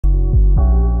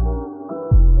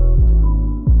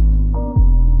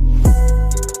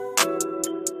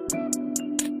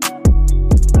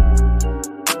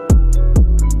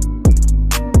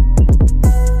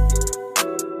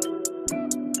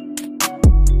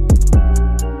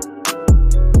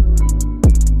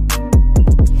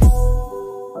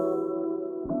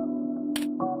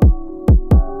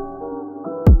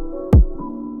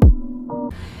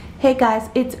Hey guys,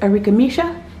 it's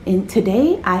Arickamisha, and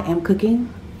today I am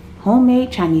cooking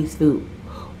homemade Chinese food.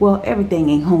 Well, everything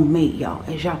ain't homemade, y'all,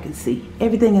 as y'all can see.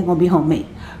 Everything ain't gonna be homemade.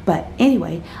 But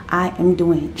anyway, I am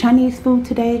doing Chinese food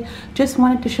today. Just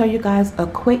wanted to show you guys a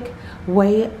quick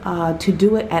way to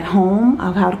do it at home,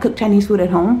 of how to cook Chinese food at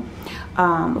home.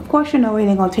 Of course, you know, it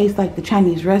ain't gonna taste like the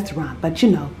Chinese restaurant, but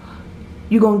you know,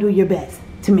 you're gonna do your best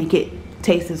to make it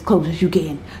taste as close as you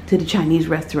can to the Chinese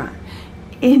restaurant.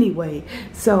 Anyway,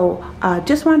 so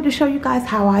just wanted to show you guys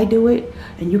how I do it.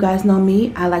 And you guys know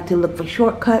me, I like to look for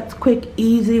shortcuts, quick,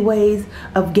 easy ways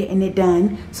of getting it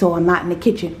done, so I'm not in the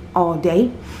kitchen all day.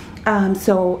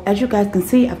 So as you guys can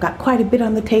see, I've got quite a bit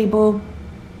on the table.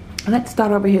 Let's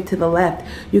start over here to the left.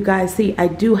 You guys see I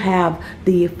do have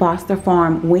the Foster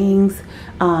Farm wings.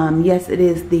 Yes, it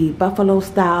is the buffalo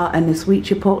style and the sweet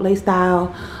chipotle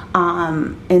style.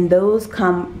 And those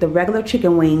come the regular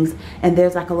chicken wings, and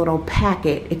there's like a little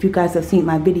packet, if you guys have seen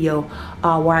my video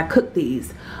where I cook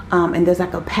these, and there's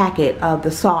like a packet of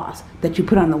the sauce that you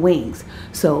put on the wings.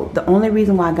 So the only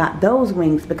reason why I got those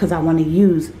wings, because I want to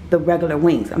use the regular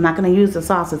wings. I'm not going to use the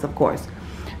sauces, of course.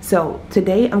 So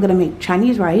today I'm going to make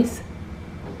Chinese rice,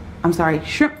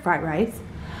 shrimp fried rice.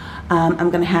 I'm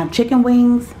going to have chicken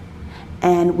wings,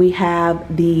 and we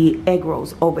have the egg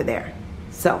rolls over there.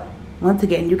 So once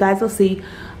again, you guys will see,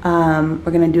 we're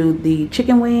going to do the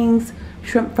chicken wings,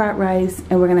 shrimp fried rice,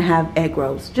 and we're going to have egg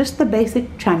rolls. Just the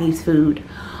basic Chinese food.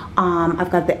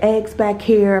 I've got the eggs back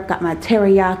here. I've got my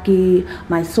teriyaki,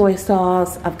 my soy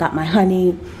sauce. I've got my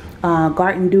honey.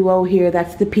 Garden duo here,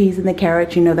 that's the peas and the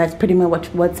carrots. You know, that's pretty much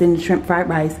what's in the shrimp fried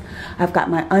rice. I've got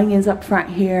my onions up front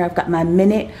here. I've got my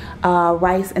minute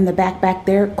rice in the back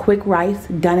there, quick rice,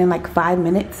 done in like 5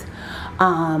 minutes.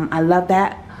 I love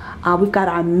that. We've got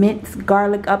our minced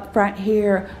garlic up front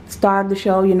here, star of the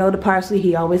show. You know, the parsley,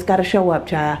 he always got to show up,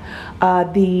 child.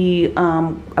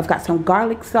 I've got some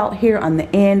garlic salt here on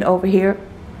the end over here.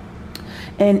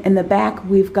 And in the back,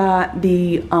 we've got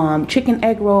the chicken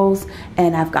egg rolls,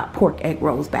 and I've got pork egg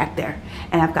rolls back there.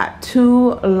 And I've got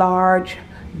 2 large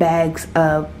bags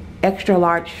of extra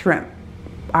large shrimp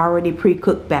already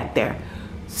pre-cooked back there.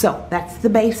 So that's the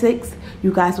basics.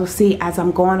 You guys will see as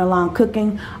I'm going along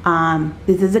cooking.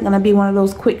 This isn't going to be one of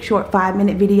those quick, short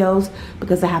 5-minute videos,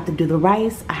 because I have to do the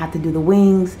rice, I have to do the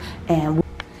wings, and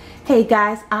hey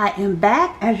guys, I am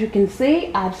back. As you can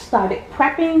see, I've started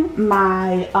prepping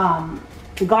my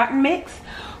garden mix,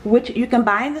 which you can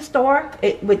buy in the store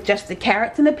with just the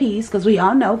carrots and the peas, because we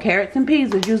all know carrots and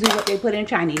peas is usually what they put in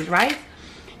Chinese rice.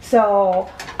 So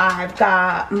I've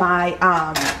got my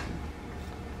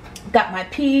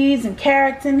peas and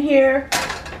carrots in here.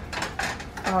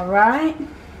 All right,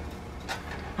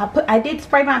 I did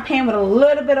spray my pan with a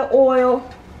little bit of oil,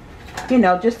 you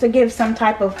know, just to give some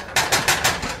type of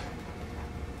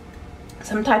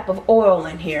oil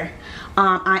in here.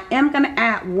 I am going to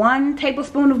add 1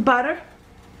 tablespoon of butter.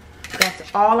 That's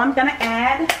all I'm going to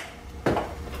add.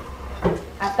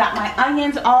 I've got my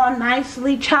onions all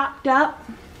nicely chopped up.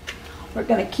 We're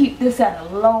going to keep this at a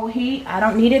low heat. I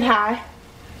don't need it high.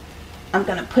 I'm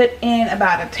going to put in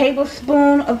about a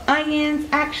tablespoon of onions.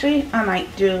 Actually, I'm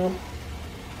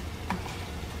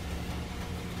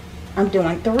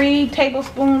doing 3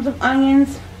 tablespoons of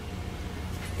onions,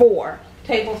 4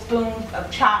 tablespoons of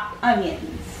chopped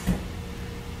onions.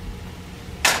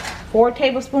 4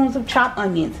 tablespoons of chopped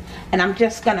onions. And I'm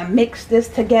just going to mix this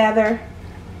together.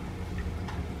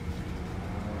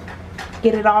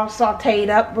 Get it all sauteed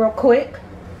up real quick.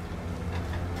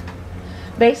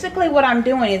 Basically what I'm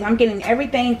doing is I'm getting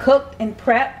everything cooked and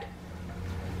prepped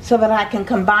so that I can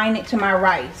combine it to my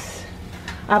rice.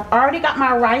 I've already got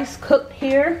my rice cooked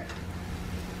here.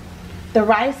 The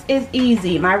rice is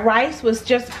easy. My rice was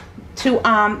just to,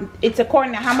 it's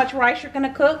according to how much rice you're going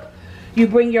to cook. You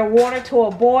bring your water to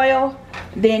a boil,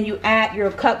 then you add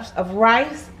your cups of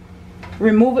rice,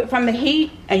 remove it from the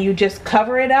heat, and you just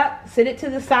cover it up, sit it to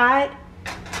the side,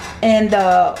 and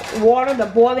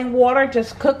the boiling water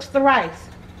just cooks the rice.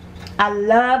 I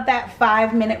love that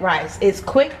 5-minute rice. It's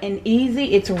quick and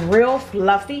easy, it's real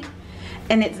fluffy,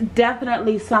 and it's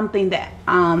definitely something that,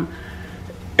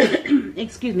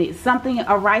 excuse me, it's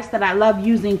a rice that I love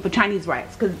using for Chinese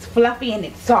rice, because it's fluffy and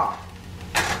it's soft.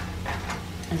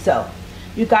 And so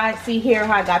you guys see here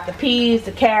how I got the peas,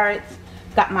 the carrots,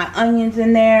 got my onions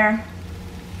in there.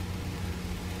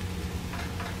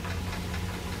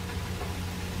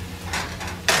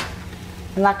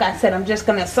 And like I said, I'm just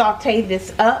going to saute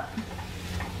this up.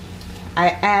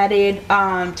 I added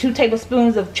 2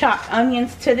 tablespoons of chopped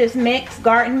onions to this mix,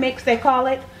 garden mix they call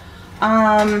it.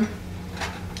 And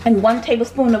 1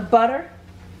 tablespoon of butter,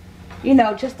 you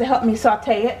know, just to help me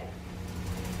saute it.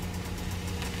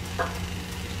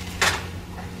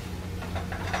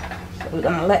 we're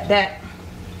gonna let that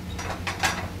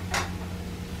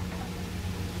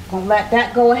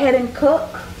go ahead and cook.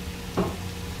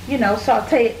 You know,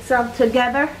 saute itself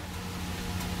together.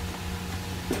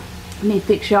 Let me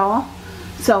fix y'all.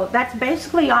 So that's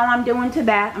basically all I'm doing to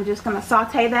that. I'm just gonna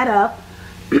saute that up.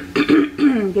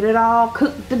 Get it all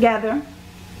cooked together.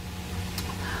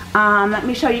 Let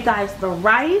me show you guys the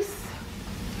rice.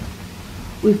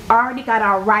 We've already got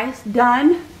our rice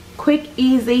done. Quick,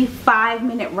 easy,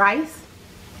 5-minute rice.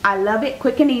 I love it,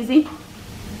 quick and easy.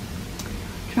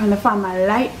 Trying to find my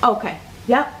light. Okay,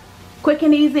 yep. Quick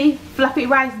and easy, fluffy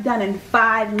rice done in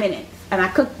 5 minutes. And I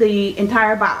cooked the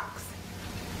entire box,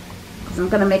 because I'm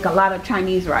going to make a lot of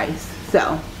Chinese rice.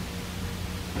 So.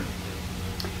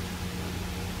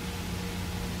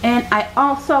 And I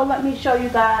also, let me show you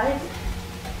guys.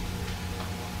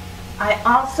 I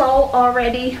also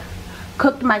already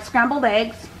cooked my scrambled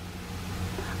eggs.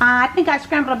 I think I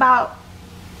scrambled about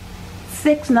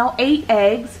 8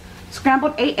 eggs.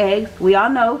 Scrambled 8 eggs. We all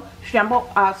know scrambled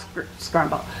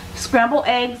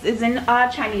eggs is in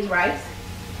Chinese rice.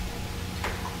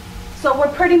 So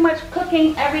we're pretty much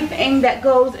cooking everything that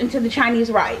goes into the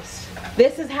Chinese rice.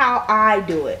 This is how I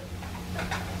do it.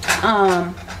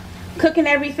 Cooking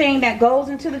everything that goes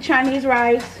into the Chinese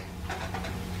rice,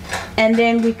 and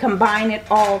then we combine it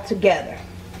all together.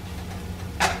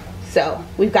 So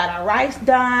we've got our rice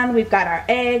done, we've got our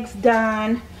eggs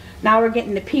done. Now we're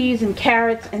getting the peas and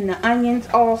carrots and the onions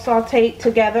all sauteed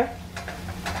together.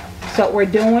 So what we're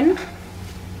doing.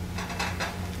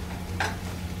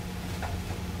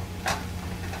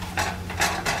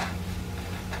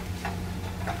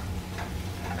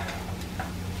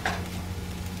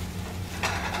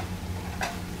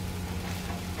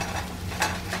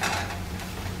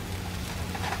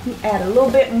 You add a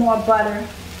little bit more butter.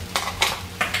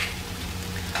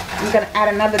 I'm going to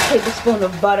add another tablespoon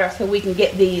of butter so we can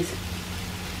get these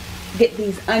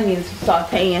onions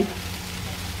sauteing.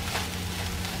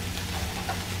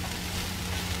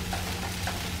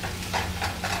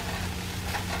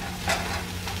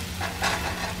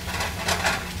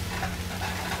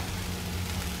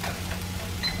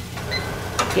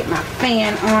 Get my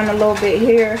fan on a little bit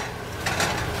here.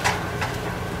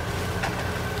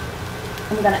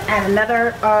 I'm going to add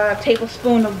another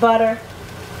tablespoon of butter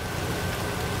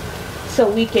so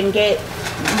we can get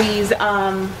these,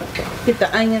 get the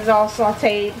onions all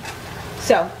sauteed.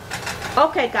 So,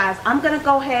 okay guys, I'm going to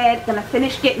go ahead, going to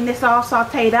finish getting this all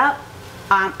sauteed up.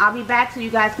 I'll be back so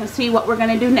you guys can see what we're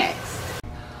going to do next.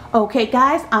 Okay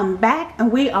guys, I'm back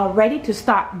and we are ready to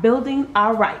start building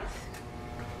our rice.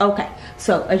 Okay,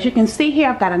 so as you can see here,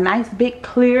 I've got a nice big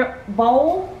clear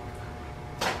bowl.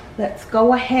 Let's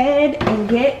go ahead and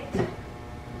get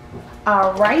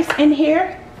our rice in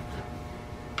here.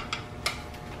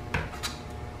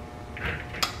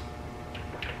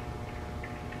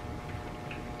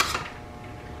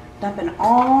 Dumping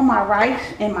all my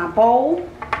rice in my bowl.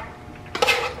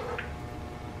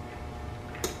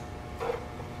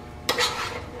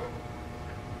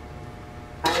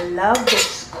 I love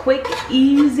this quick,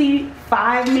 easy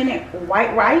 5-minute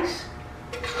white rice.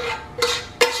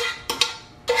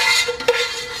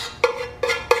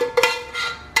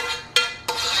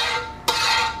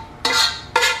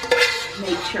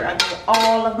 Make sure I get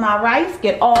all of my rice,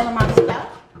 get all of my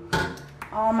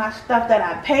stuff that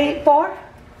I paid for.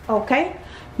 Okay,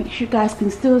 make sure you guys can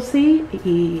still see.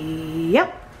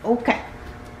 Yep, okay.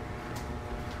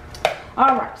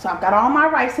 Alright, so I've got all my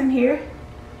rice in here.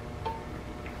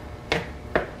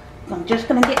 I'm just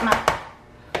gonna get my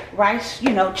rice, you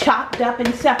know, chopped up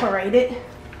and separated.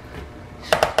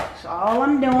 That's all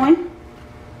I'm doing.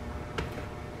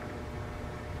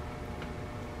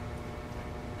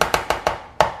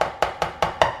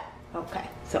 Okay,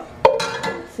 so I'm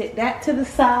gonna sit that to the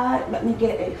side. Let me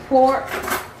get a fork.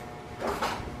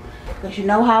 Because you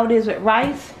know how it is with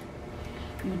rice.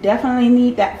 You definitely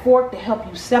need that fork to help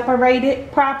you separate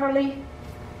it properly.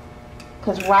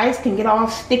 Because rice can get all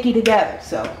sticky together.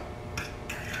 So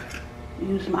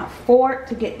use my fork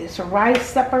to get this rice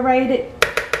separated.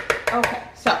 Okay,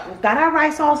 so we've got our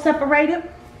rice all separated.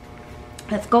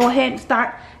 Let's go ahead and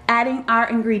start adding our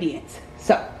ingredients.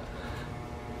 So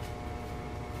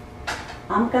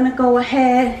I'm gonna go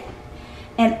ahead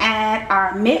and add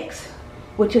our mix,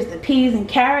 which is the peas and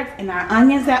carrots and our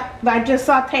onions that I just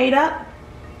sauteed up.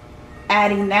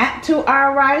 Adding that to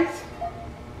our rice.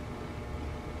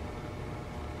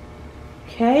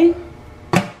 Okay,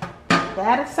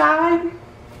 that aside,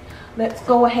 let's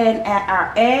go ahead and add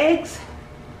our eggs.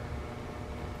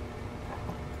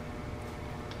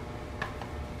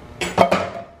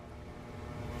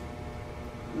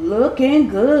 Looking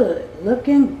good,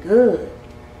 looking good.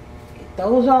 Get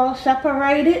those all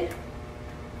separated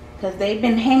because they've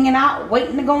been hanging out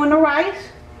waiting to go in the rice.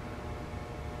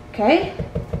 Okay,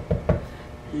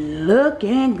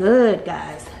 looking good,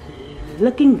 guys,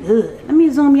 looking good. Let me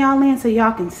zoom y'all in so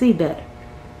y'all can see better.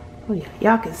 Oh yeah,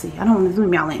 y'all can see. I don't want to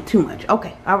zoom y'all in too much.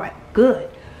 Okay, all right, good.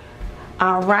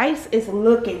 Our rice is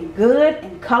looking good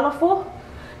and colorful.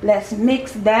 Let's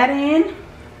mix that in.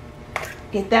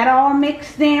 Get that all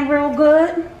mixed in real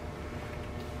good.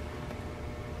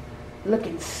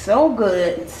 Looking so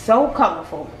good and so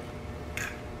colorful.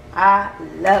 I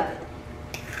love it.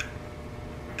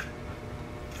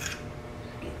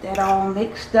 Get that all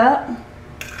mixed up.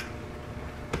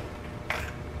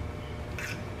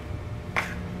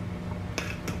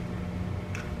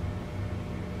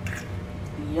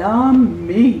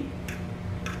 Yummy.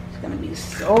 It's gonna be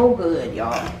so good,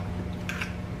 y'all.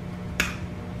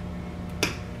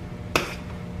 Get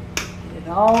it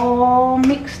all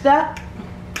mixed up.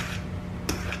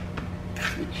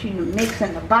 Make sure you mix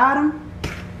in the bottom.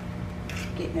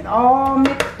 Getting it all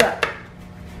mixed up.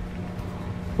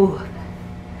 Ooh,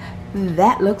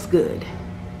 that looks good.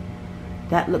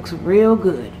 That looks real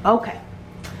good. Okay.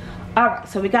 All right,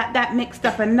 so we got that mixed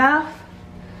up enough.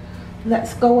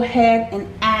 Let's go ahead and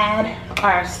add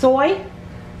our soy.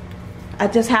 I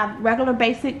just have regular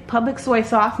basic public soy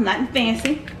sauce, nothing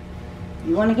fancy.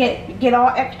 You want to get all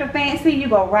extra fancy, you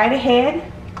go right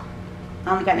ahead.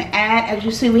 I'm going to add, as you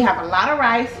see, we have a lot of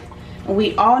rice, and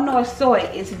we all know soy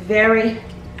is very,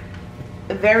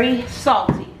 very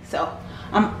salty. So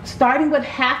I'm starting with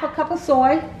half a cup of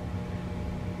soy.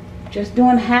 Just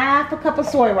doing half a cup of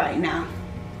soy right now.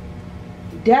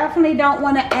 Definitely don't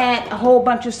want to add a whole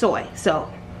bunch of soy,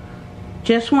 so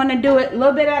just want to do it a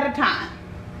little bit at a time.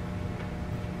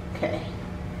 Okay,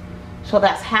 so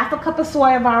that's half a cup of soy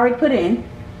I've already put in.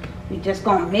 We just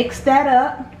gonna mix that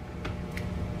up,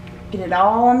 get it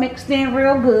all mixed in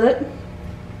real good.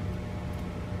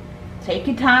 Take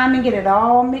your time and get it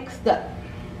all mixed up.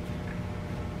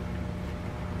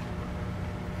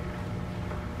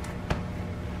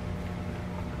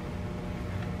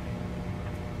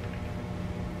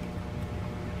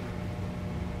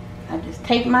 I just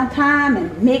take my time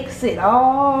and mix it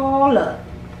all up.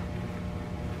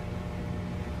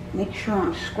 Make sure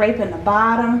I'm scraping the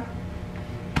bottom.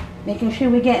 Making sure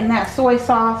we're getting that soy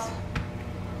sauce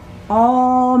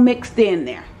all mixed in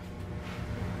there.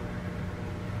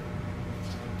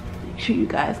 Make sure you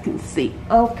guys can see.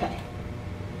 Okay.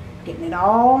 Getting it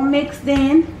all mixed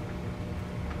in.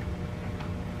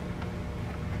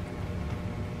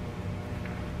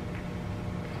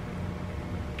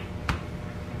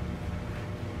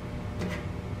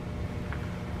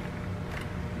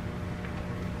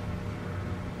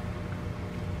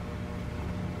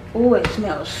 Oh, it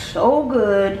smells so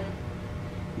good.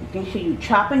 Making sure you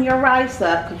chopping your rice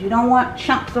up because you don't want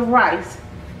chunks of rice.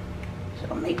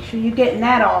 So make sure you're getting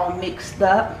that all mixed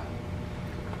up.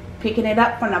 Picking it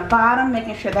up from the bottom,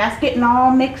 making sure that's getting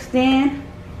all mixed in.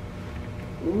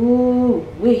 Ooh,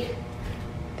 wee.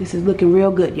 This is looking real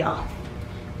good, y'all.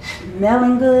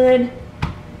 Smelling good.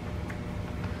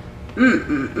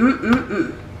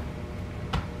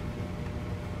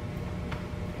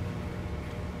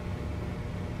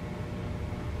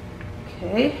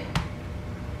 Okay.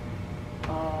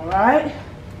 All right.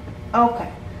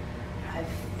 Okay. I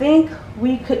think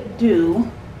we could do.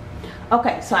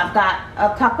 Okay, so I've got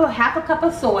half a cup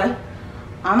of soy.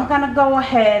 I'm gonna go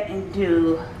ahead and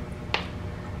do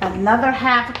another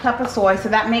half a cup of soy, so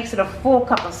that makes it a full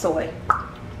cup of soy.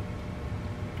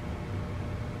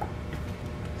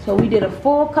 So we did a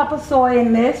full cup of soy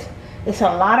in this. It's a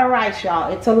lot of rice,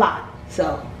 y'all. It's a lot.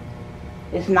 So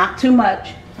it's not too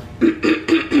much.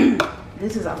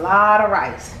 This is a lot of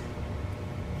rice.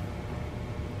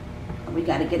 We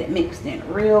got to get it mixed in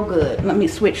real good. Let me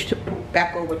switch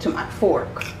back over to my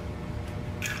fork.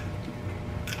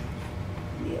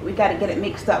 Yeah, we got to get it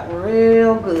mixed up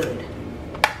real good.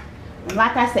 And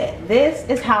like I said, this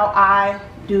is how I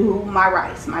do my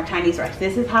rice, my Chinese rice.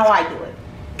 This is how I do it.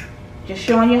 Just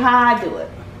showing you how I do it.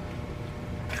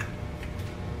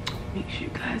 Make sure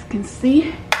you guys can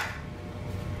see.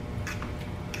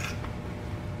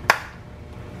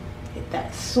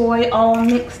 That soy all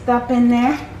mixed up in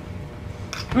there.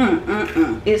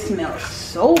 It smells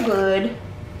so good.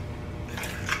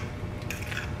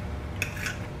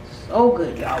 So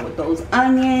good, y'all, with those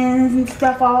onions and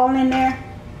stuff all in there.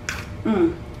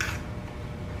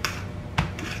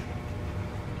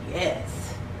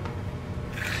 Yes.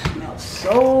 Smells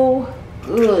so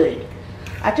good.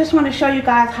 I just want to show you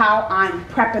guys how I'm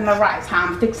prepping the rice, how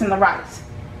I'm fixing the rice.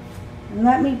 And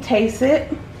let me taste it.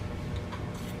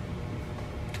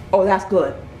 Oh, that's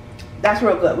good. That's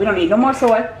real good. We don't need no more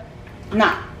soy.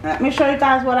 Now, let me show you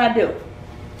guys what I do.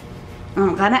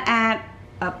 I'm gonna add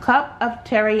a cup of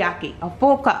teriyaki, a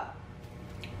full cup.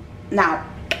 Now,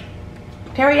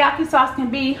 teriyaki sauce can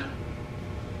be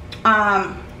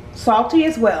salty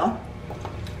as well,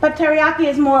 but teriyaki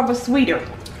is more of a sweeter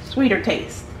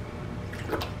taste.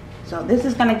 So this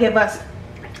is gonna give us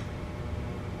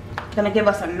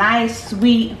a nice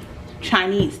sweet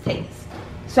Chinese taste.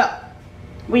 So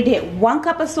we did 1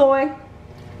 cup of soy,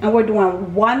 and we're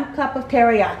doing 1 cup of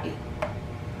teriyaki.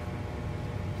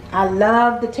 I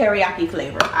love the teriyaki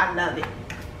flavor. I love it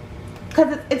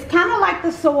because it's kind of like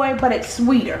the soy, but it's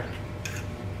sweeter.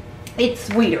 It's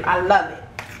sweeter. I love it.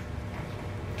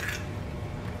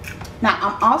 Now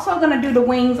I'm also gonna do the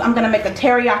wings. I'm gonna make a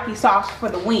teriyaki sauce for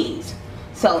the wings.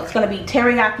 So it's gonna be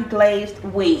teriyaki glazed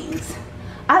wings.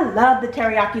 I love the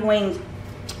teriyaki wings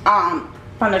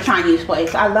from the Chinese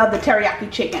place. I love the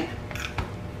teriyaki chicken.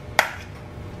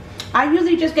 I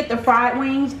usually just get the fried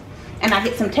wings and I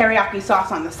get some teriyaki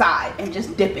sauce on the side and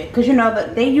just dip it, because you know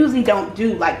that they usually don't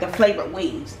do like the flavored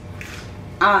wings.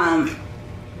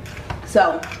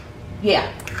 So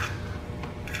yeah,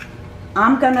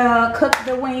 I'm gonna cook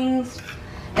the wings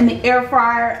in the air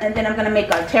fryer, and then I'm gonna make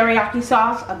a teriyaki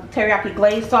sauce, a teriyaki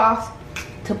glaze sauce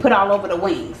to put all over the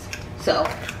wings. So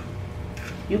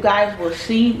you guys will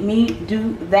see me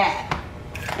do that.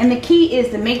 And the key is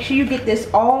to make sure you get this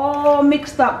all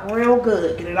mixed up real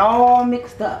good. Get it all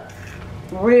mixed up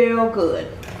real good.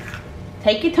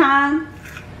 Take your time,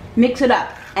 mix it up.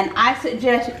 And I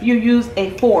suggest you use a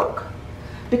fork,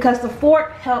 because the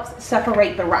fork helps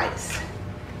separate the rice.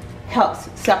 Helps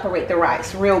separate the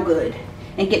rice real good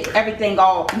and gets everything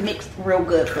all mixed real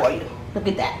good for you. Look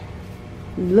at that.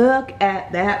 Look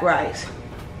at that rice.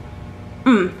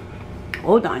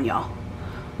 Hold on, y'all.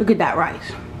 Look at that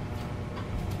rice.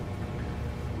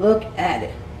 Look at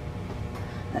it.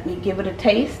 Let me give it a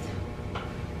taste.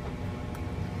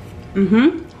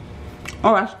 Oh,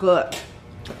 that's good.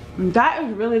 That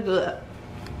is really good.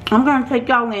 I'm gonna take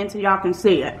y'all in so y'all can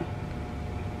see it.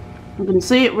 You can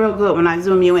see it real good when I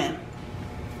zoom you in.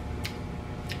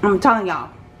 I'm telling y'all,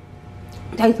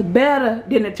 it tastes better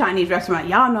than the Chinese restaurant.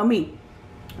 Y'all know me.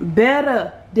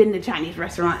 Better than the Chinese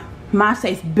restaurant. Mine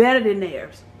tastes better than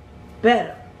theirs.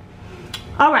 Better.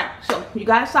 Alright, so you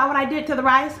guys saw what I did to the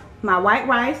rice. My white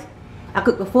rice. I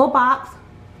cooked a full box.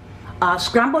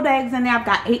 Scrambled eggs in there. I've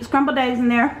got 8 scrambled eggs in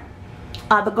there.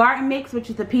 The garden mix, which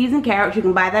is the peas and carrots. You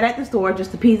can buy that at the store.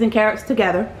 Just the peas and carrots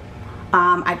together.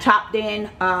 I chopped in,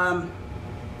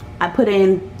 I put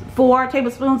in 4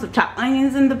 tablespoons of chopped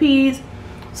onions in the peas.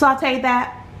 Sauteed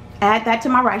that. Add that to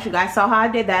my rice. You guys saw how I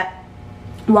did that.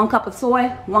 1 cup of soy,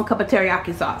 1 cup of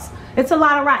teriyaki sauce. It's a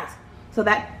lot of rice. So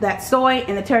that soy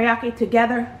and the teriyaki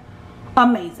together,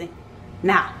 amazing.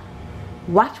 Now,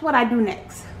 watch what I do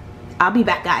next. I'll be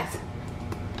back, guys.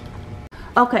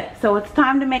 Okay, so it's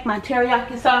time to make my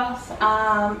teriyaki sauce.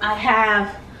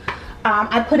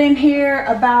 I put in here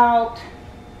about,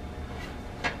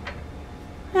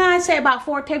 I'd say about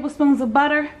 4 tablespoons of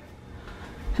butter.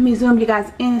 Let me zoom you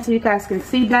guys in so you guys can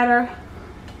see better.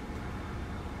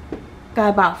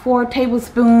 Got about 4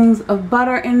 tablespoons of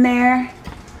butter in there.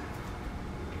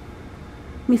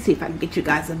 Let me see if I can get you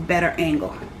guys a better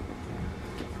angle.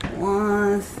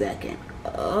 1 second.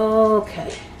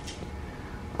 Okay.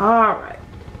 Alright.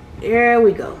 There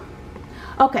we go.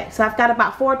 Okay, so I've got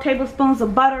about 4 tablespoons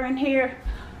of butter in here.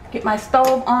 Get my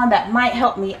stove on. That might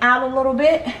help me out a little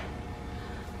bit.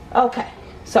 Okay,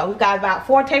 so we've got about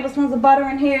 4 tablespoons of butter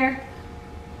in here.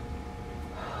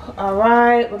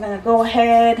 Alright, we're going to go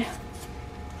ahead.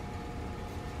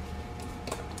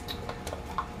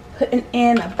 Putting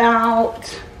in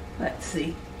about, let's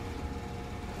see.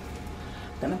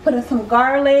 I'm going to put in some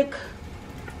garlic.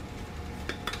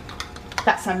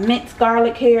 Got some minced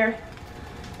garlic here.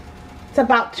 It's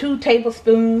about 2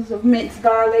 tablespoons of minced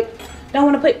garlic. Don't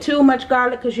want to put too much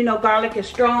garlic because you know garlic is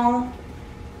strong.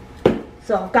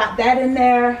 So I've got that in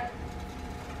there.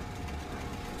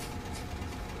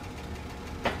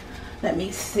 Let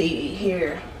me see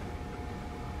here.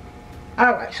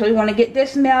 Alright, so we want to get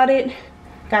this melted.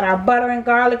 Got our butter and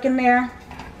garlic in there.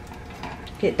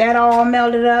 Get that all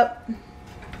melted up.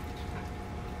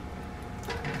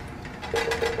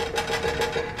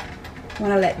 I'm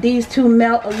going to let these 2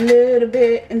 melt a little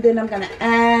bit, and then I'm going to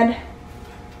add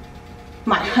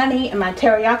my honey and my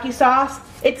teriyaki sauce.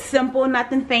 It's simple,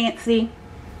 nothing fancy.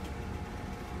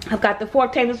 I've got the 4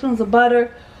 tablespoons of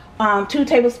butter, 2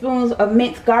 tablespoons of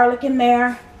minced garlic in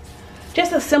there.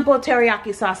 Just a simple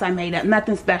teriyaki sauce I made up.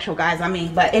 Nothing special, guys, I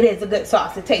mean, but it is a good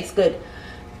sauce. It tastes good.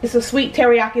 It's a sweet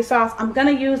teriyaki sauce. I'm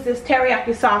going to use this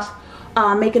teriyaki sauce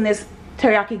making this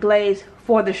teriyaki glaze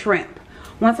for the shrimp.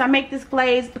 Once I make this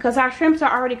glaze, because our shrimps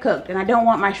are already cooked and I don't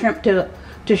want my shrimp to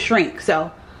shrink,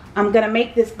 so I'm gonna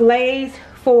make this glaze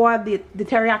for the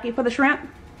teriyaki for the shrimp.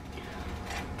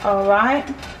 Alright,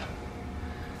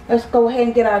 let's go ahead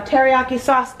and get our teriyaki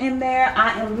sauce in there.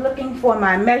 I am looking for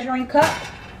my measuring cup,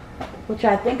 which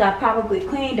I think I probably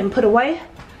cleaned and put away.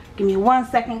 Give me 1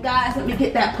 second, guys. Let me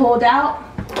get that pulled out.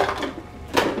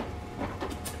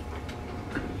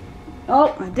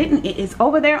 Oh, I didn't. It is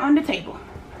over there on the table.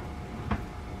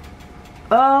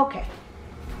 Okay.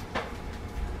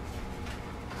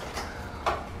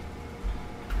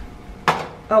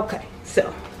 Okay,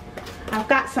 so I've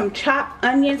got some chopped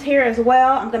onions here as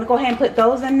well. I'm going to go ahead and put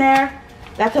those in there.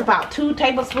 That's about 2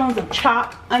 tablespoons of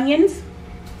chopped onions.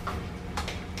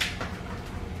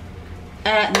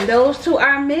 Add those to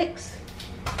our mix.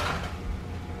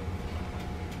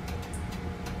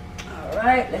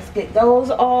 Alright, let's get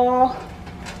those all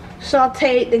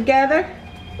sauteed together.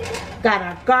 Got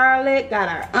our garlic, got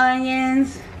our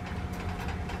onions,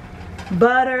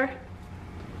 butter,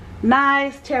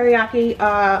 nice teriyaki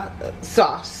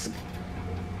sauce.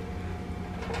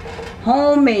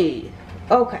 Homemade.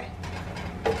 Okay.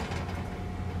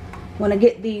 Want to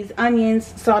get these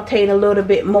onions sauteed a little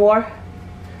bit more.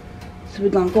 So we're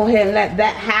going to go ahead and let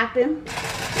that happen.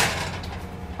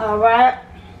 Alright.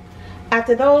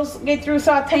 After those get through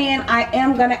sauteing, I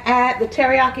am going to add the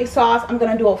teriyaki sauce. I'm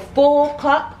going to do a full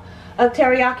cup of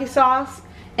teriyaki sauce.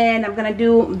 And I'm going to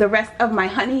do the rest of my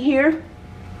honey here.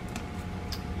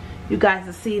 You guys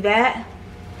will see that.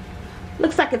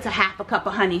 Looks like it's a half a cup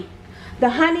of honey. The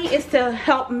honey is to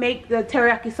help make the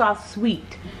teriyaki sauce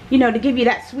sweet. You know, to give you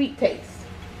that sweet taste.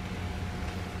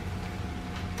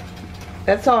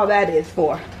 That's all that is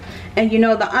for. And you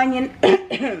know the onion,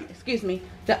 excuse me,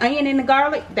 the onion and the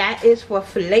garlic, that is for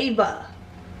flavor.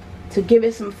 To give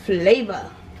it some flavor.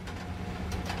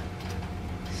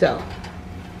 So.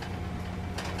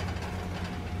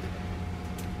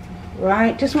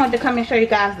 Right, just wanted to come and show you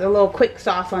guys the little quick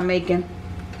sauce I'm making.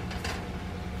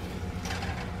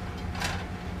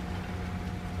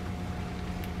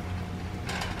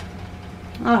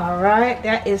 Alright,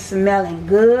 that is smelling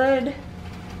good.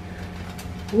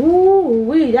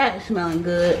 Ooh, that is smelling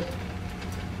good.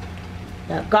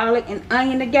 That garlic and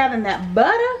onion together and that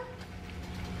butter.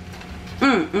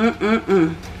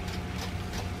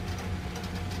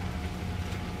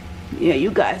 Yeah,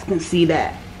 you guys can see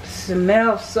that.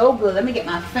 Smells so good. Let me get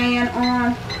my fan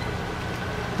on.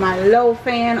 My low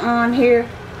fan on here.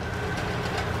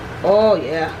 Oh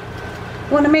yeah.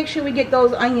 Want to make sure we get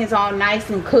those onions all nice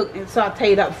and cooked and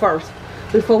sauteed up first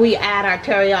before we add our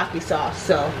teriyaki sauce.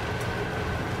 So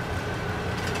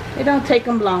it don't take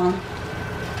them long.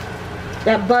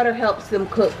 That butter helps them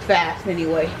cook fast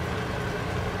anyway.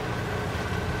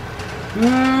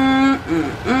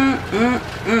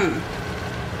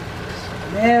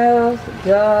 Smells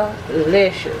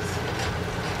delicious.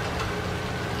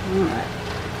 Alright.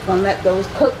 Gonna let those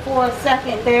cook for a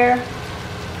second there.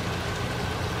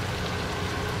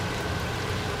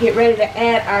 Get ready to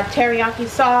add our teriyaki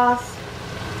sauce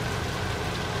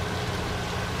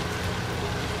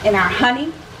and our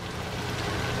honey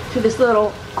to this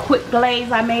little quick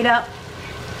glaze I made up.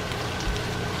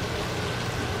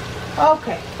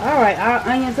 Okay, alright, our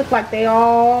onions look like they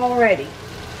all ready.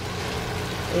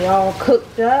 They all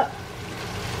cooked up.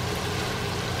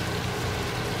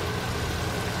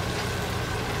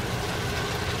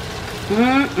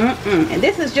 And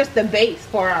this is just the base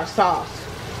for our sauce.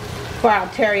 For our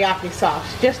teriyaki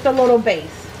sauce. Just a little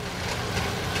base.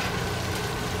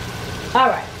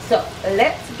 Alright, so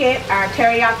let's get our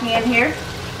teriyaki in here.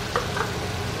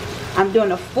 I'm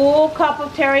doing a full cup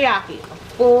of teriyaki. A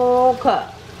full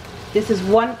cup. This is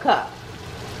 1 cup.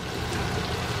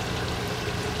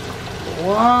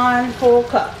 1 full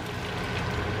cup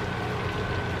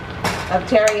of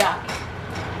teriyaki.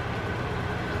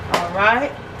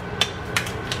 Alright.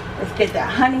 Let's get that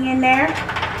honey in there.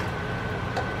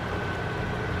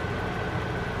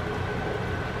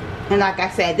 And like I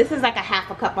said, this is like a half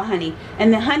a cup of honey.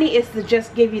 And the honey is to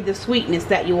just give you the sweetness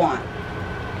that you want.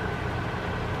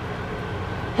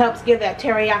 Helps give that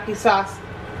teriyaki sauce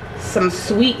some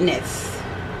sweetness.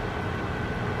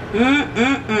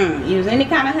 Use any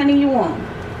kind of honey you want.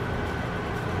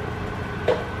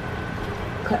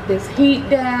 Cut this heat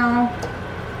down.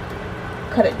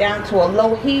 Cut it down to a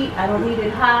low heat. I don't need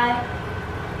it high.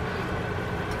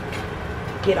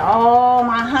 Get all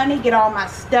my honey, get all my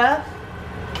stuff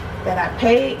that I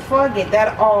paid for, get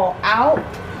that all out.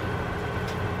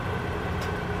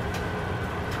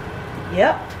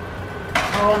 Yep,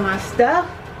 all my stuff.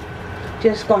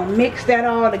 Just gonna mix that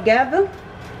all together.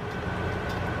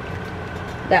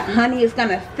 That honey is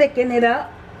gonna thicken it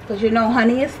up, because you know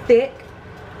honey is thick.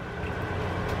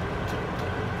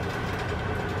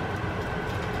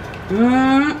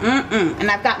 And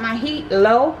I've got my heat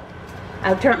low.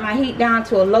 I've turned my heat down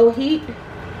to a low heat.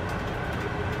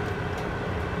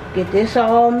 Get this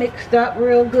all mixed up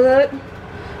real good.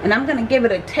 And I'm gonna give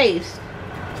it a taste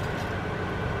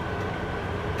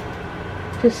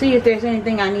to see if there's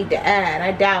anything I need to add.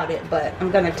 I doubt it, but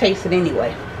I'm gonna taste it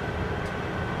anyway.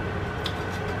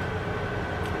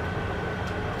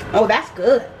 Oh, that's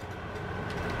good.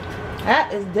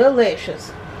 That is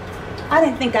delicious. I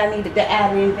didn't think I needed to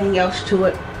add anything else to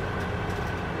it.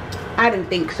 I didn't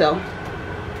think so.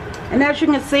 And as you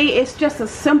can see, it's just a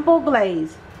simple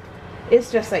glaze.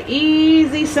 It's just an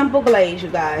easy, simple glaze, you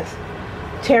guys.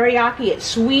 Teriyaki, it's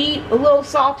sweet, a little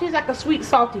salty. It's like a sweet,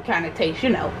 salty kind of taste,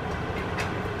 you know.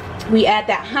 We add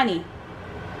that honey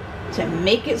to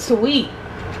make it sweet.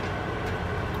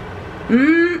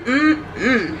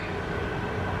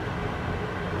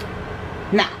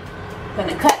 Now, I'm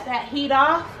gonna cut that heat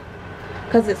off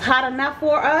because it's hot enough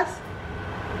for us.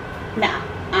 Now,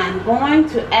 I'm going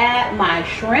to add my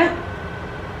shrimp.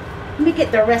 Let me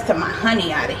get the rest of my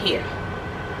honey out of here.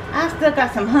 I still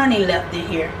got some honey left in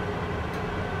here.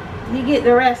 Let me get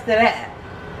the rest of that.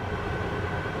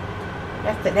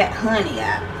 Rest of that honey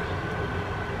out.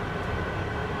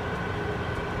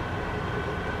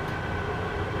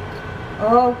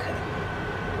 Okay.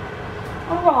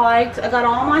 Alright, I got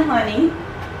all my honey.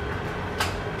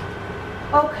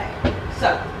 Okay,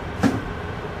 so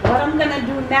what I'm gonna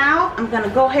do now, I'm gonna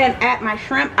go ahead and add my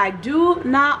shrimp. I do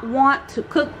not want to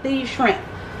cook these shrimp.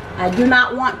 I do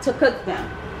not want to cook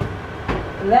them.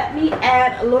 Let me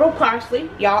add a little parsley.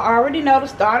 Y'all already know the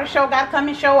star of the show gotta come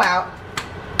and show out.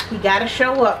 He gotta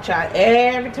show up, child.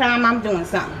 Every time I'm doing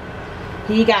something,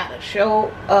 he gotta show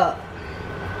up.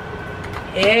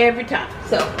 Every time.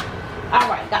 So,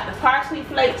 alright, got the parsley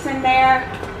flakes in there.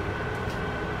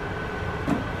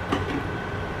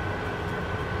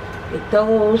 Get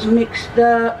those mixed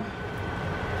up.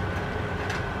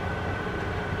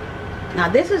 Now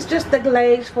this is just the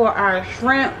glaze for our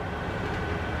shrimp.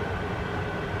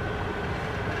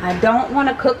 I don't want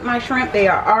to cook my shrimp. They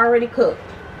are already cooked.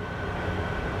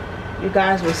 You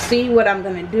guys will see what I'm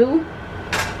going to do.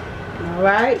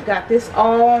 Alright, got this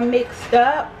all mixed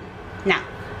up. Now,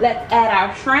 let's add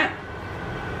our shrimp.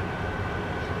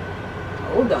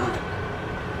 Hold on.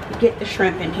 Get the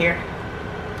shrimp in here.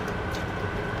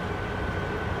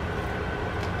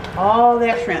 All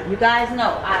that shrimp. You guys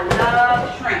know I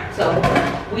love shrimp, so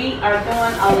we are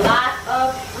doing a lot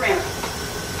of shrimp.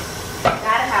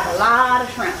 Gotta have a lot of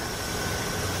shrimp,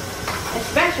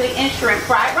 especially in shrimp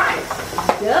fried rice.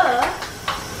 Duh.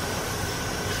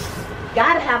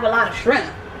 Gotta have a lot of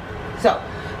shrimp. So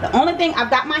the only thing, I've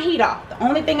got my heat off. The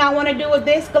only thing I want to do with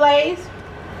this glaze,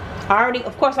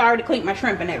 of course I already cleaned my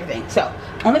shrimp and everything. So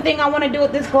only thing I want to do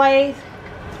with this glaze,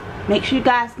 make sure you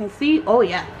guys can see. Oh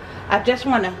yeah. I just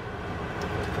want to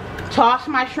toss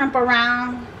my shrimp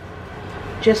around.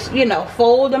 Just, you know,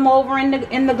 fold them over in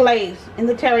the glaze, in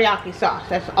the teriyaki sauce.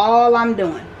 That's all I'm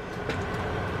doing.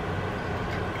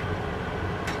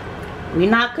 We're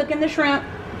not cooking the shrimp.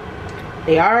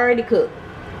 They already cooked.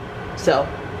 So,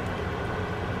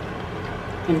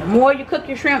 and the more you cook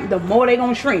your shrimp, the more they're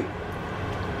going to shrink.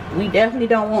 We definitely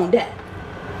don't want that.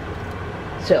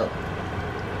 So,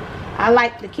 I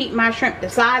like to keep my shrimp the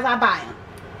size I buy them.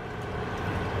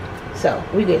 So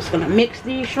we're just gonna mix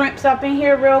these shrimps up in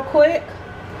here real quick.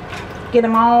 Get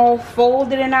them all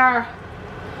folded in our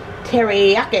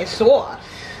teriyaki sauce.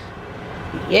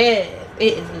 Yes,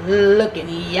 it is looking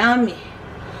yummy.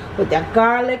 With that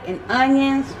garlic and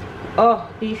onions. Oh,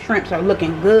 these shrimps are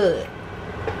looking good.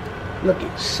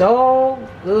 Looking so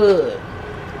good.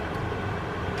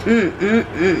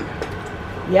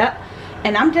 Yep.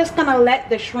 And I'm just gonna let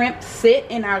the shrimp sit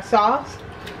in our sauce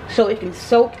so it can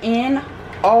soak in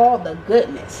all the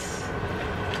goodness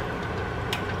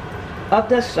of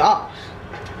the sauce.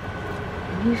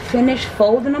 You finish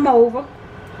folding them over,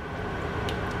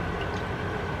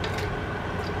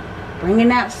 bringing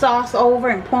that sauce over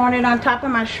and pouring it on top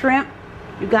of my shrimp.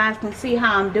 You guys can see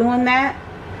how I'm doing that.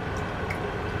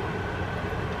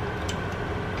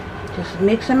 Just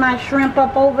mixing my shrimp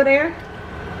up over there,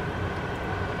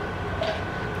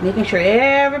 making sure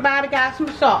everybody got some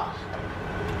sauce.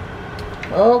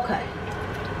 Okay.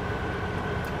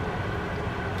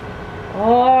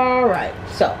 Alright,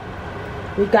 so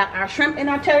we've got our shrimp in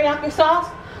our teriyaki sauce.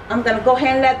 I'm going to go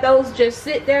ahead and let those just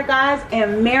sit there, guys,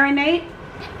 and marinate.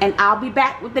 And I'll be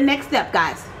back with the next step,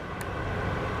 guys.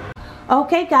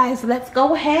 Okay guys, let's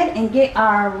go ahead and get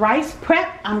our rice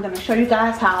prep. I'm going to show you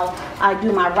guys how I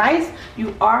do my rice.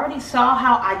 You already saw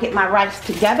how I get my rice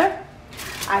together.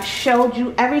 I showed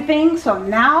you everything, so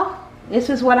now this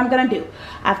is what I'm going to do.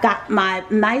 I've got my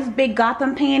nice big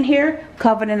Gotham pan here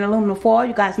covered in aluminum foil.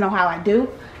 You guys know how I do.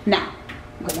 Now,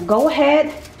 I'm going to go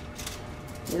ahead,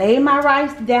 lay my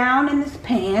rice down in this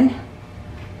pan.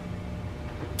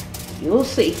 You'll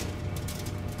see.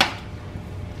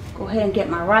 Go ahead and get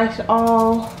my rice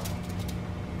all.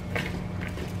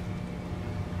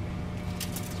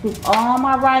 Scoop all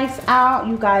my rice out.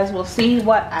 You guys will see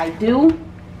what I do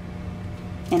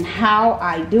and how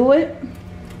I do it.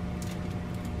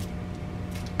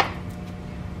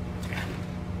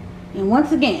 And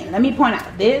once again, let me point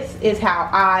out, this is how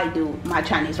I do my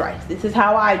Chinese rice. This is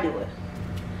how I do it.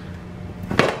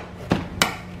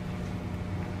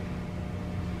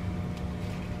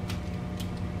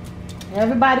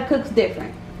 Everybody cooks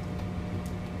different.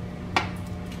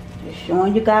 Just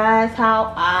showing you guys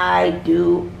how I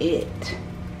do it.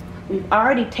 We've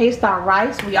already tasted our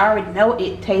rice. We already know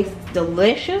it tastes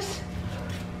delicious.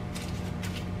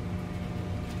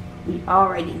 We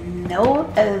already know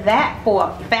that for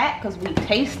a fact because we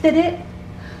tasted it.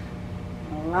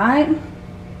 Alright.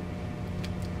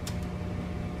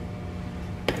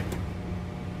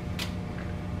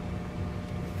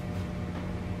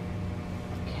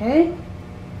 Okay.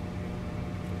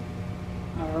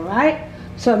 Alright.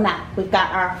 So now we've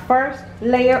got our first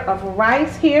layer of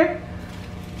rice here.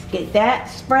 Let's get that,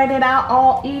 spread it out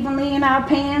all evenly in our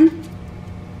pan.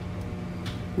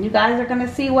 You guys are going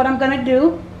to see what I'm going to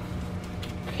do.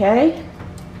 Okay.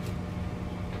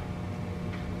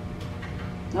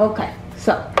 Okay.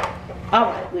 So,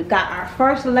 alright. We've got our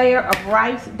first layer of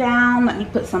rice down. Let me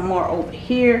put some more over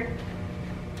here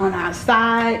on our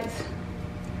sides.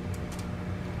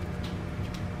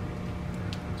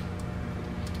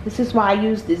 This is why I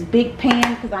use this big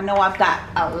pan, because I know I've got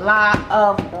a lot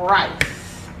of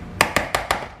rice.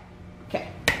 Okay.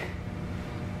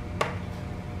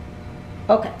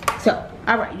 Okay, so,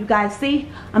 alright, you guys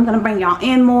see? I'm going to bring y'all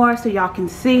in more so y'all can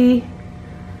see.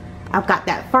 I've got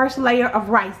that first layer of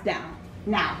rice down.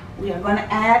 Now, we are going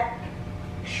to add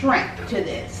shrimp to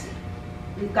this.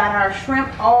 We've got our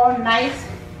shrimp all nice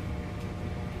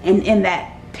and in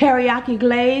that teriyaki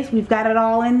glaze. We've got it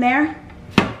all in there.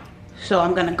 So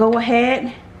I'm going to go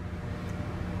ahead,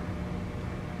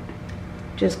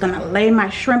 just going to lay my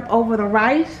shrimp over the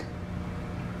rice.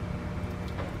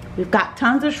 We've got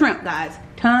tons of shrimp, guys,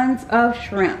 tons of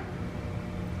shrimp.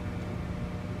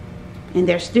 And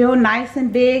they're still nice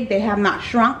and big. They have not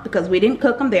shrunk because we didn't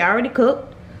cook them. They already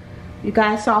cooked. You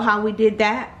guys saw how we did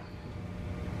that.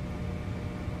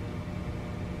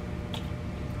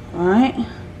 Alright.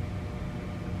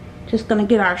 Just going to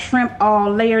get our shrimp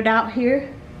all layered out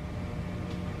here.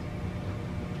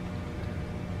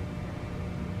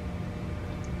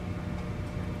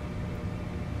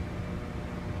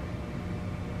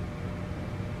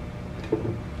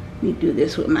 Let me do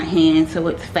this with my hand so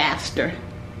it's faster.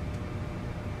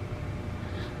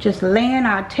 Just laying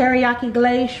our teriyaki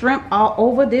glazed shrimp all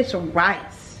over this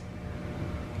rice.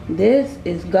 This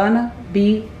is gonna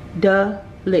be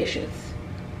delicious.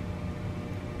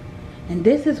 And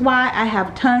this is why I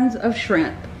have tons of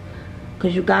shrimp.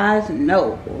 Because you guys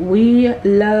know we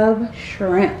love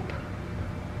shrimp.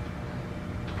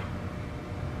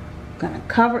 Gonna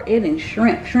cover it in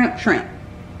shrimp, shrimp, shrimp.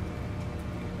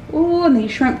 Ooh, and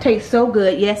these shrimp taste so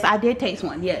good. Yes, I did taste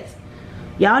one. Yes.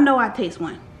 Y'all know I taste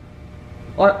one.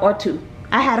 Or two.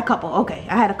 I had a couple. Okay,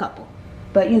 I had a couple.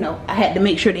 But, you know, I had to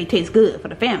make sure they taste good for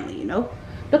the family, you know.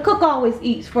 The cook always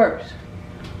eats first.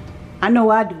 I know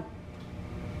I do.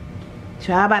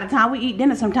 So by the time we eat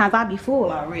dinner, sometimes I'll be full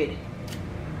already.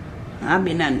 I've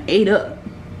been done ate up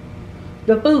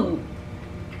the food.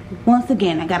 Once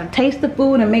again, I got to taste the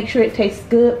food and make sure it tastes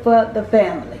good for the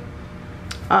family.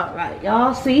 Alright,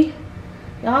 y'all see?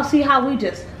 Y'all see how we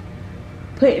just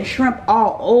putting shrimp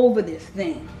all over this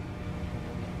thing?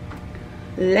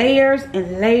 Layers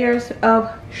and layers of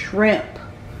shrimp.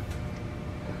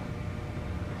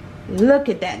 Look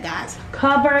at that, guys.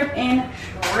 Covered in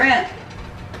shrimp.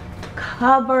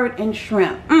 Covered in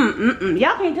shrimp.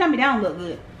 Y'all can't tell me that don't look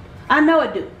good. I know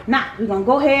it do. Now, we're going to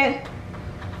go ahead.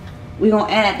 We're going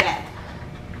to add that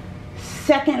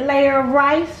second layer of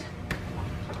rice.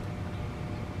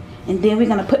 And then we're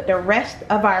going to put the rest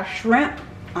of our shrimp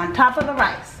on top of the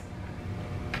rice.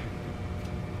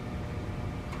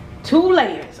 2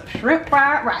 layers of shrimp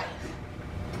fried rice.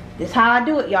 This is how I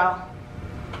do it, y'all.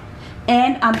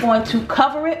 And I'm going to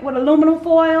cover it with aluminum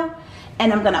foil.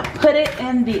 And I'm going to put it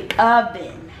in the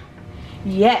oven.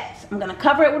 Yes, I'm going to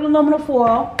cover it with aluminum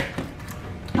foil.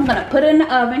 I'm gonna put it in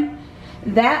the oven.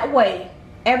 That way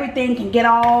everything can get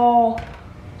all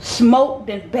smoked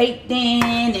and baked in,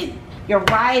 and your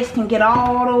rice can get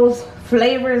all those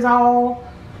flavors all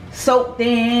soaked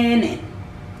in. And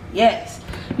yes,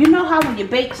 you know how when you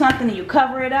bake something and you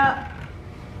cover it up,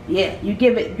 yeah, you're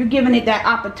giving it that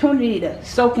opportunity to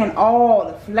soak in all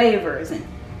the flavors and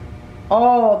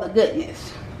all the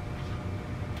goodness.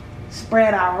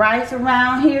 Spread our rice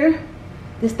around here.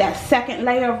 This is that second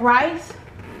layer of rice.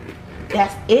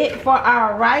 That's it for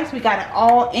our rice. We got it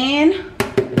all in.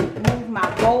 Move my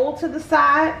bowl to the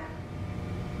side.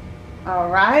 All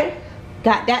right,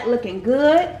 got that looking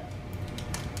good,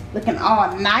 looking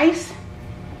all nice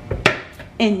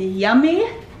and yummy.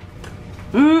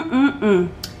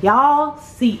 Y'all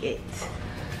see it.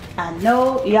 I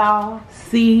know y'all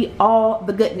see all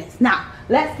the goodness. Now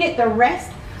let's get the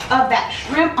rest of that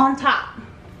shrimp on top.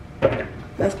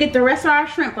 Let's get the rest of our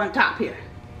shrimp on top here.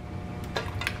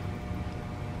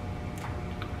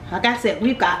 Like I said,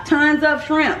 we've got tons of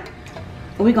shrimp.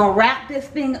 We're gonna wrap this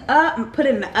thing up and put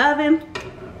it in the oven.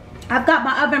 I've got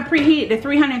my oven preheated to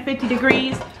 350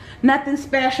 degrees, nothing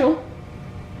special.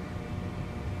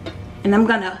 And I'm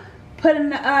gonna put it in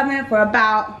the oven for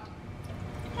about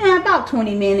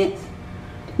 20 minutes,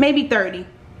 maybe 30.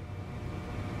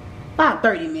 About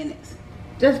 30 minutes.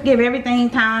 Just give everything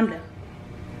time to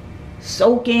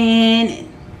soak in and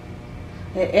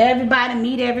let everybody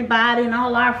meet everybody and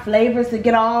all our flavors to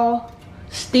get all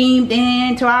steamed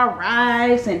into our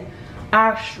rice and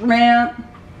our shrimp.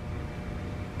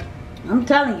 I'm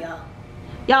telling y'all,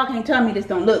 y'all can't tell me this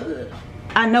don't look good.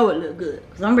 I know it look good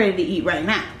because I'm ready to eat right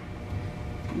now.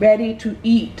 Ready to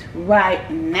eat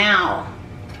right now.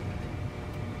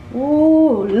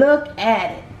 Ooh, look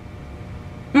at it.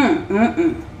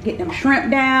 Get them shrimp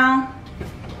down.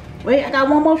 Wait, I got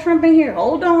one more shrimp in here.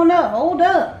 Hold on up, hold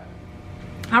up.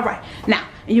 All right, now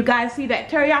you guys see that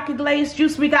teriyaki glaze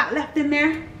juice we got left in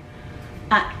there?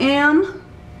 I am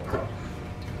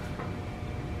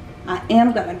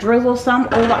gonna drizzle some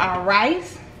over our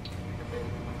rice.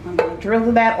 I'm gonna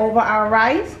drizzle that over our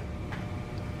rice,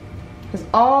 because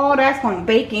all that's gonna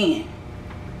bake in.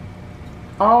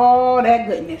 All that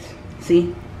goodness,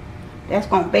 see, that's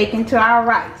gonna bake into our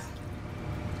rice.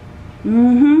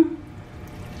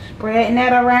 Spreading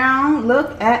that around.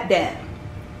 Look at that.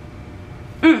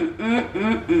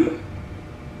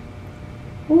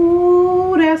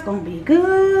 Ooh, that's gonna be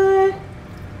good.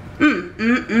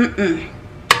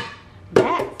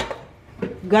 That's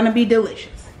gonna be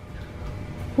delicious.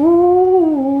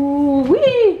 Ooh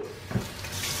wee.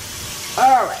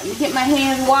 All right, let me get my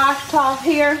hands washed off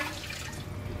here,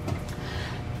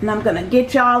 and I'm gonna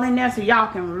get y'all in there so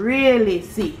y'all can really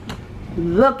see.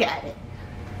 Look at it.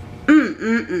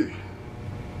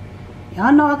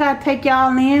 Y'all know I gotta take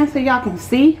y'all in so y'all can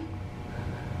see.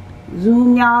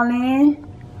 Zoom y'all in.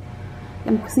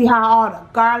 And see how all the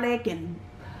garlic and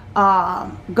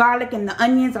the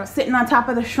onions are sitting on top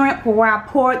of the shrimp where I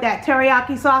poured that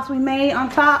teriyaki sauce we made on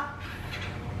top.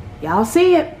 Y'all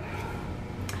see it?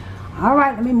 All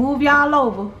right, let me move y'all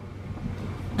over.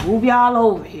 Move y'all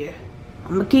over here.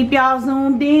 I'm gonna keep y'all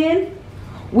zoomed in.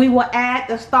 We will add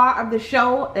the star of the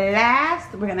show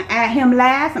last. We're gonna add him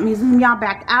last. Let me zoom y'all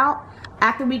back out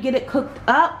after we get it cooked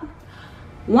up.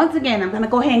 Once again, I'm gonna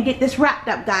go ahead and get this wrapped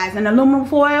up, guys, in aluminum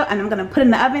foil, and I'm gonna put it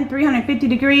in the oven 350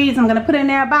 degrees. I'm gonna put it in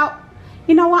there about,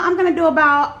 you know what, I'm gonna do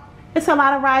about, it's a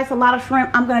lot of rice, a lot of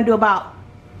shrimp. I'm gonna do about,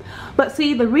 but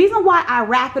see, the reason why I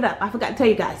wrap it up, I forgot to tell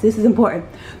you guys, this is important.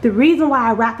 The reason why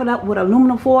I wrap it up with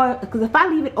aluminum foil, because if I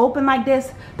leave it open like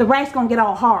this, the rice gonna get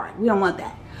all hard. We don't want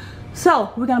that.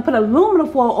 So we're gonna put aluminum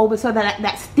foil over so that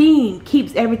that steam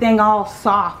keeps everything all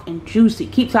soft and juicy,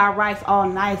 keeps our rice all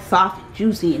nice, soft and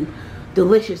juicy and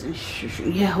delicious and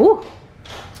yeah. Woo.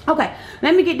 Okay,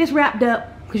 let me get this wrapped up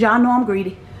because y'all know I'm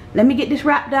greedy. Let me get this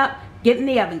wrapped up, get in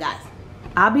the oven, guys.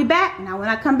 I'll be back. Now when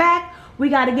I come back, we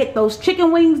got to get those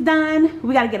chicken wings done.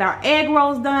 We got to get our egg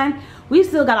rolls done. We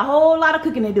still got a whole lot of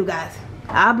cooking to do, guys.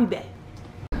 I'll be back.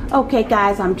 Okay,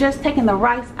 guys, I'm just taking the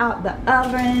rice out the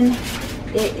oven.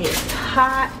 It is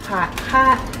hot, hot,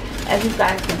 hot. As you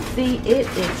guys can see, it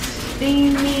is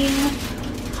steaming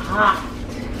hot.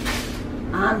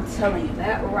 I'm telling you,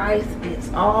 that rice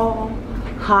is all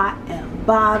hot and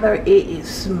bothered. It is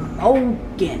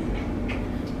smoking.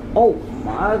 Oh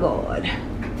my God.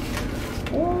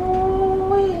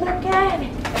 Oh, look at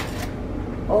it.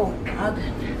 Oh my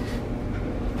goodness.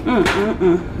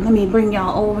 Let me bring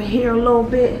y'all over here a little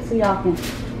bit so y'all can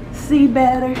see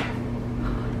better.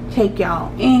 Take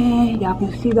y'all in. Y'all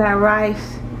can see that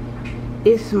rice.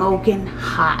 It's smoking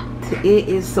hot. It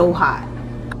is so hot.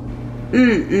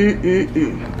 Let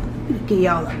me give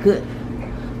y'all a good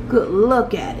good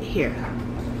look at it here.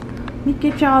 Let me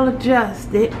get y'all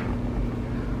adjusted.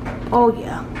 Oh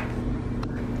yeah.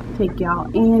 Take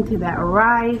y'all into that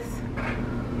rice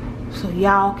so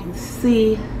y'all can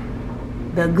see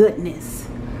the goodness.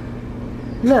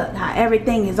 Look how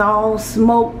everything is all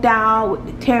smoked out with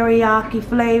the teriyaki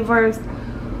flavors.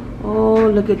 Oh,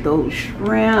 look at those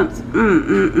shrimps.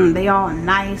 They all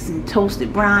nice and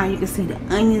toasted brown. You can see the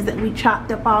onions that we chopped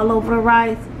up all over the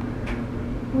rice.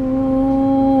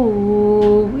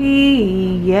 Ooh,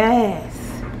 yes.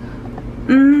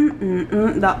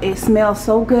 It smells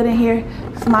so good in here.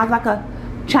 It smells like a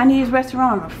Chinese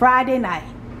restaurant on a Friday night.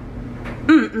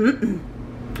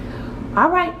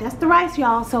 Alright, that's the rice,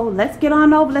 y'all. So let's get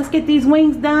on over. Let's get these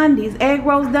wings done, these egg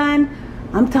rolls done.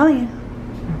 I'm telling you,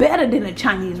 better than a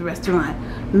Chinese restaurant.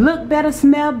 Look better,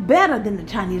 smell better than the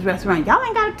Chinese restaurant. Y'all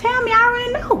ain't gotta tell me, I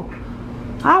already know.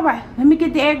 Alright, let me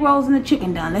get the egg rolls and the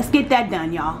chicken done. Let's get that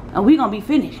done, y'all. And we gonna be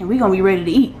finished and we gonna be ready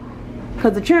to eat.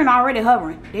 Because the children already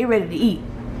hovering. They ready to eat.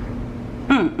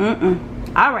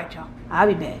 Alright, y'all. I'll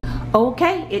be back.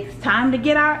 Okay, it's time to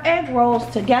get our egg rolls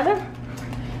together.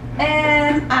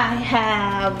 And I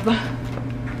have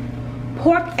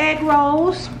pork egg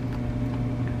rolls.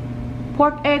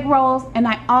 And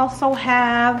I also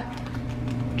have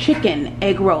chicken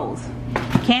egg rolls.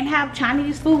 Can't have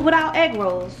Chinese food without egg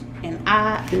rolls. And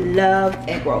I love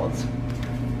egg rolls.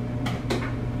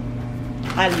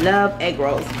 I love egg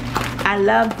rolls. I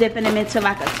love dipping them into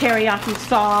like a teriyaki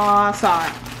sauce or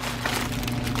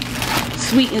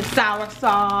sweet and sour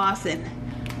sauce, and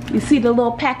you see the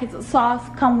little packets of sauce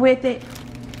come with it.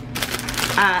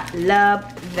 I love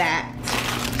that.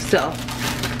 So,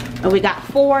 and we got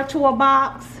 4 to a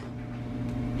box,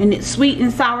 and it's sweet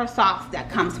and sour sauce that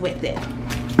comes with it.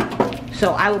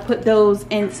 So I will put those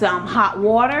in some hot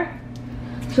water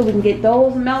so we can get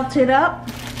those melted up.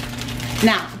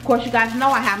 Now, of course, you guys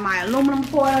know I have my aluminum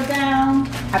foil down.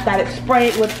 I've got it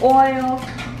sprayed with oil.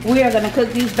 We are gonna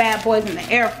cook these bad boys in the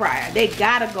air fryer. They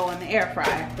gotta go in the air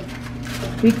fryer.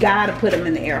 We gotta put them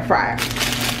in the air fryer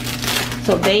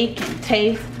so they can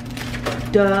taste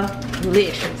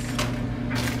delicious.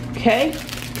 Okay.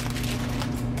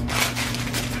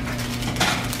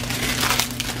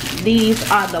 These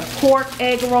are the pork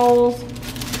egg rolls.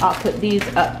 I'll put these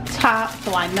up top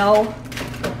so I know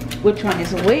which one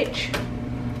is which.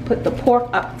 Put the pork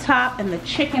up top and the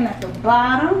chicken at the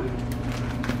bottom.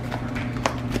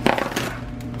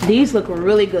 These look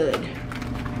really good.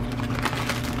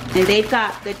 And they've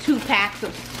got the 2 packs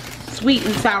of sweet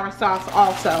and sour sauce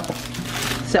also.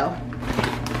 So,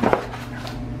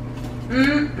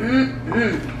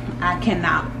 I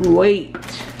cannot wait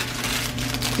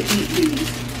to eat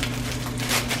these.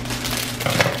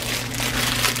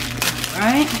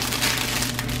 Alright.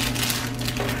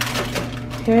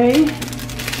 Okay.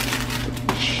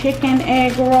 Chicken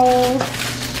egg rolls.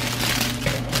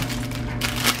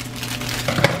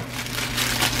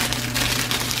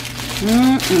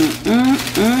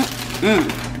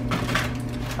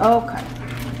 Okay.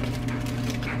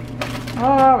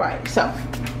 Alright, so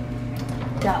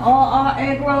got all our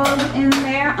egg rolls in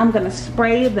there. I'm gonna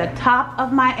spray the top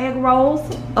of my egg rolls,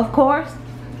 of course,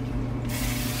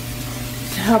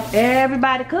 to help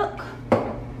everybody cook.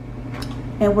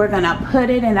 And we're gonna put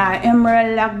it in our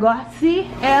Emerald Lagasse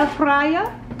air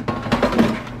fryer.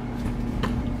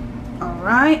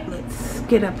 Alright, let's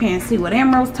get up here and see what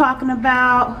Emerald's talking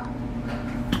about.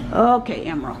 Okay,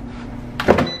 Emerald.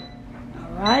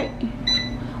 Alright.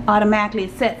 Automatically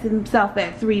sets himself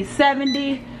at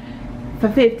 370 for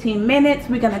 15 minutes.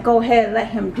 We're gonna go ahead and let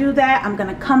him do that. I'm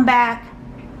gonna come back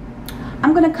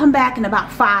in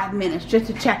about 5 minutes just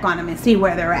to check on them and see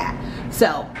where they're at.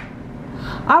 So,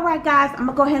 alright guys, I'm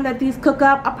gonna go ahead and let these cook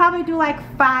up. I'll probably do like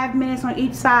 5 minutes on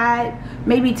each side,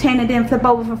 maybe 10 and then flip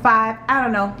over for 5. I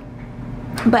don't know.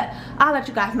 But I'll let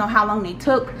you guys know how long they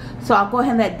took. So I'll go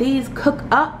ahead and let these cook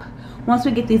up. Once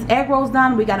we get these egg rolls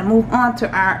done, we gotta move on to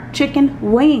our chicken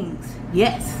wings.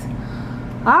 Yes.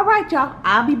 Alright y'all,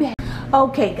 I'll be back.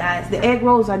 Okay guys, the egg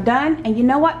rolls are done. And you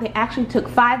know what? They actually took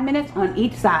 5 minutes on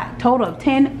each side. Total of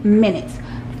 10 minutes.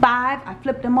 5, I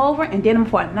flipped them over and did them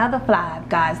for another 5.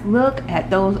 Guys, look at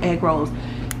those egg rolls.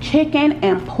 Chicken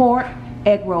and pork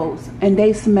egg rolls. And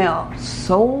they smell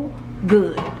so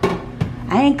good.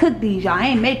 I ain't cooked these, y'all. I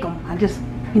ain't make them. I just,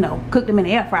 you know, cooked them in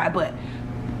the air fryer. But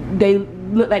they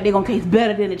look like they're going to taste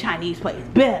better than the Chinese place.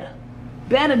 Better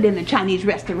than the Chinese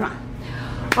restaurant.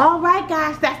 Alright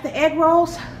guys, that's the egg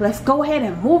rolls. Let's go ahead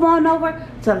and move on over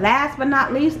to, last but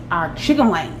not least, our chicken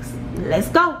wings. Let's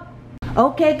go.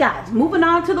 Okay guys, moving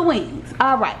on to the wings.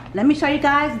 All right, let me show you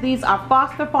guys. These are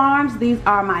Foster Farms. These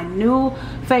are my new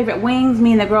favorite wings.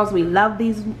 Me and the girls, we love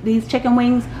these chicken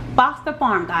wings. Foster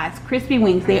Farm, guys, crispy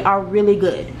wings. They are really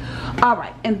good. All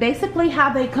right, and basically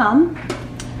how they come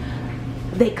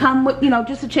with, you know,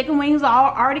 just the chicken wings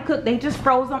all already cooked. They just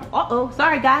froze them. Uh-oh,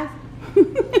 sorry guys.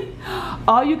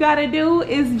 All you gotta do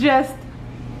is just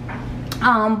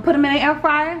put them in the air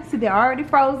fryer. See, they're already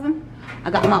frozen. I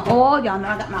got my oil. Y'all know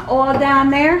I got my oil down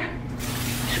there.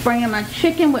 Spraying my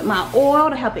chicken with my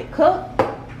oil to help it cook.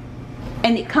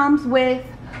 And it comes with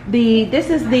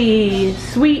this is the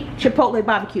sweet chipotle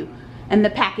barbecue. And the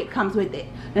packet comes with it.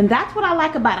 And that's what I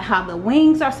like about it, how the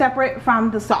wings are separate from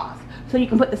the sauce. So you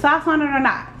can put the sauce on it or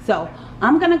not. So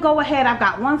I'm gonna go ahead. I've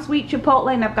got one sweet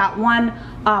chipotle and I've got one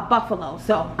buffalo.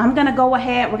 So I'm gonna go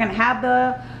ahead.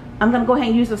 I'm gonna go ahead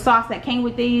and use the sauce that came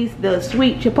with these, the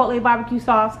sweet chipotle barbecue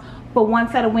sauce for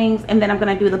one set of wings, and then I'm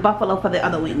gonna do the buffalo for the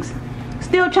other wings.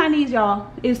 Still Chinese,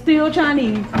 y'all. It's still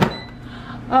Chinese.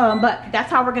 But that's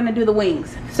how we're gonna do the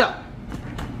wings. So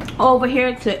over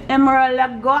here to Emerald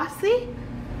Lagasse.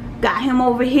 Got him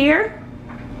over here.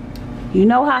 You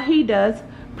know how he does.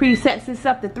 Presets this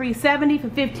up to 370 for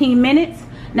 15 minutes.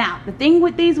 Now the thing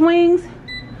with these wings,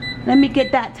 let me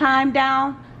get that time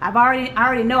down. I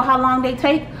already know how long they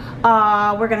take.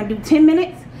 We're gonna do 10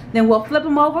 minutes. Then we'll flip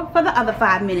them over for the other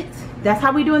 5 minutes. That's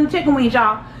how we doing the chicken wings,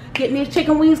 y'all. Getting these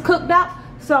chicken wings cooked up.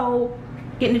 So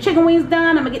getting the chicken wings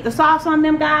done, I'm gonna get the sauce on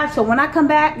them, guys. So when I come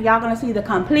back, y'all gonna see the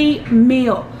complete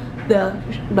meal.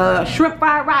 The shrimp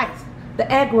fried rice, the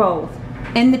egg rolls,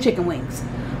 and the chicken wings.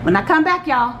 When I come back,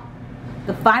 y'all,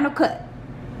 the final cut.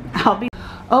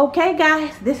 Okay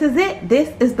guys, this is it.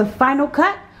 This is the final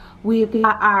cut. We've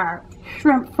got our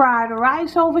shrimp fried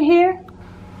rice over here.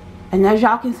 And as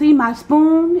y'all can see, my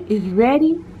spoon is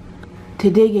ready to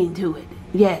dig into it.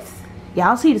 Yes,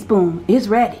 y'all see the spoon, it's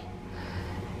ready.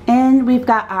 And we've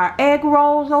got our egg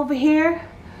rolls over here.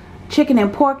 Chicken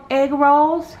and pork egg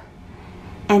rolls.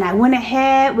 And I went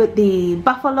ahead with the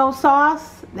buffalo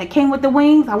sauce that came with the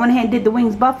wings. I went ahead and did the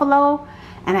wings buffalo.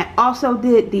 And I also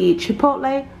did the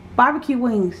chipotle barbecue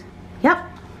wings. Yep,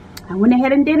 I went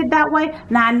ahead and did it that way.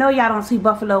 Now I know y'all don't see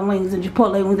buffalo wings and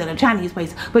chipotle wings at a Chinese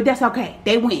place, but that's okay.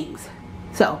 They wings.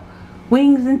 So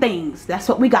wings and things, that's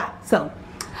what we got. So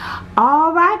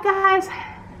all right guys,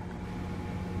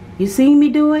 you seen me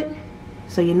do it,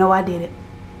 so you know I did it.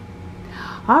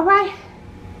 All right,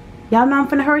 y'all know I'm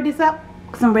finna hurry this up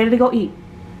because I'm ready to go eat.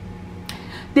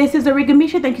 This is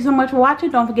Arickamisha. Thank you so much for watching.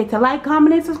 Don't forget to like,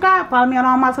 comment, and subscribe. Follow me on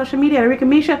all my social media at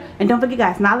Arickamisha. And don't forget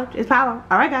guys, knowledge is power.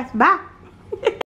 Alright guys, bye.